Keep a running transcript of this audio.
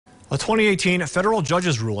A 2018 federal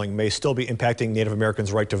judge's ruling may still be impacting Native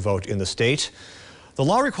Americans' right to vote in the state. The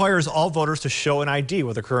law requires all voters to show an ID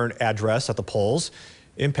with a current address at the polls,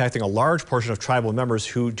 impacting a large portion of tribal members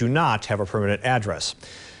who do not have a permanent address.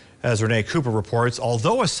 As Renee Cooper reports,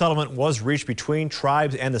 although a settlement was reached between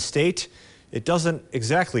tribes and the state, it doesn't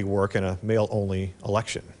exactly work in a mail-only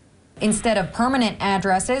election. Instead of permanent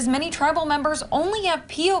addresses, many tribal members only have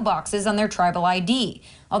P.O. boxes on their tribal ID.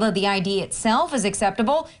 Although the ID itself is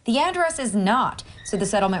acceptable, the address is not. So the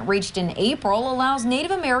settlement reached in April allows Native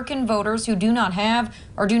American voters who do not have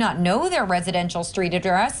or do not know their residential street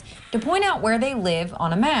address to point out where they live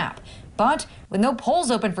on a map. But with no polls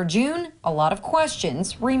open for June, a lot of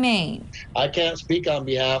questions remain. I can't speak on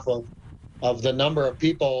behalf of the number of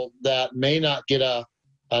people that may not get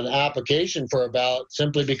an application for a ballot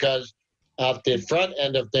simply because at the front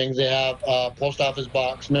end of things they have post office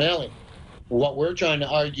box mailing. What we're trying to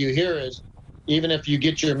argue here is even if you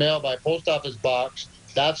get your mail by post office box,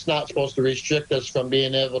 that's not supposed to restrict us from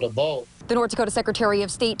being able to vote. The North Dakota Secretary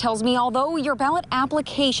of State tells me although your ballot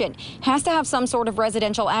application has to have some sort of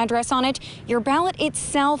residential address on it, your ballot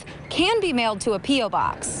itself can be mailed to a P.O.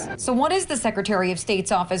 box. So what is the Secretary of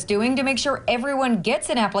State's office doing to make sure everyone gets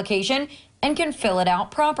an application and can fill it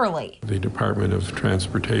out properly? The Department of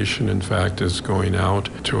Transportation, in fact, is going out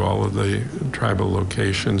to all of the tribal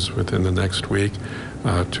locations within the next week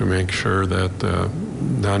to make sure that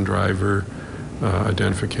non-driver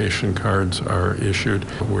identification cards are issued.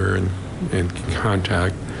 We're in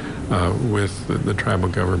contact with the tribal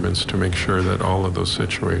governments to make sure that all of those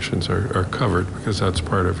situations are covered, because that's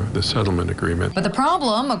part of the settlement agreement. But the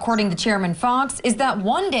problem, according to Chairman Fox, is that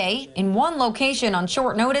one day in one location on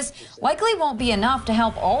short notice likely won't be enough to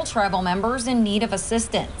help all tribal members in need of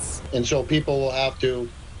assistance. And so people will have to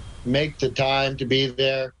make the time to be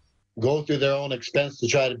there, go through their own expense to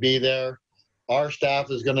try to be there. Our staff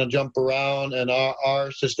is going to jump around, and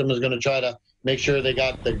our system is going to try to make sure they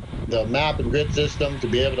got the map and grid system to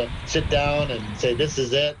be able to sit down and say this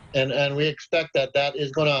is it. And we expect that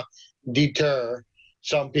is going to deter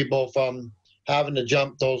some people from having to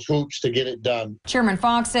jump those hoops to get it done. Chairman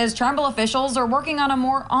Fox says tribal officials are working on a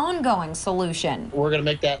more ongoing solution. We're going to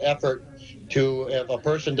make that effort to, if a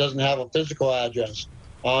person doesn't have a physical address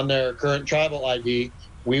on their current tribal ID,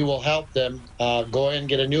 we will help them go in and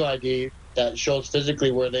get a new ID that shows physically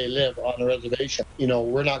where they live on the reservation. You know,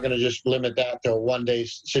 we're not going to just limit that to a one-day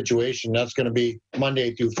situation. That's going to be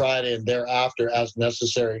Monday through Friday and thereafter as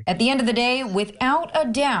necessary. At the end of the day, without a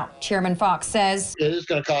doubt, Chairman Fox says it is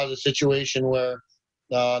going to cause a situation where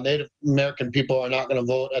Native American people are not going to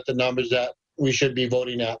vote at the numbers that we should be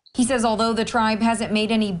voting at. He says although the tribe hasn't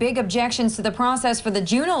made any big objections to the process for the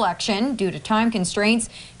June election due to time constraints,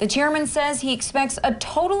 the chairman says he expects a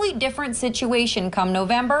totally different situation come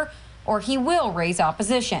November, or he will raise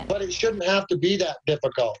opposition. But it shouldn't have to be that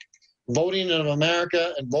difficult. Voting in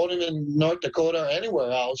America and voting in North Dakota or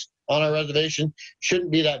anywhere else on a reservation shouldn't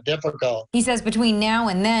be that difficult. He says between now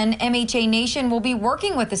and then, MHA Nation will be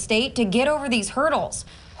working with the state to get over these hurdles,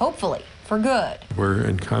 hopefully for good. We're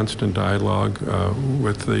in constant dialogue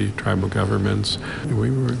with the tribal governments. We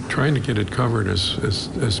were trying to get it covered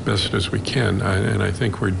as best as we can, and I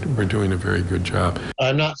think we're doing a very good job.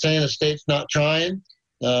 I'm not saying the state's not trying.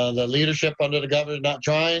 The leadership under the governor is not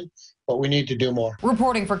trying, but we need to do more.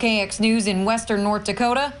 Reporting for KX News in Western North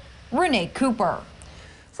Dakota, Renee Cooper.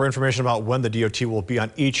 For information about when the DOT will be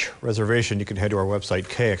on each reservation, you can head to our website,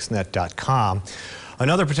 kxnet.com.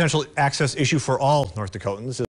 Another potential access issue for all North Dakotans is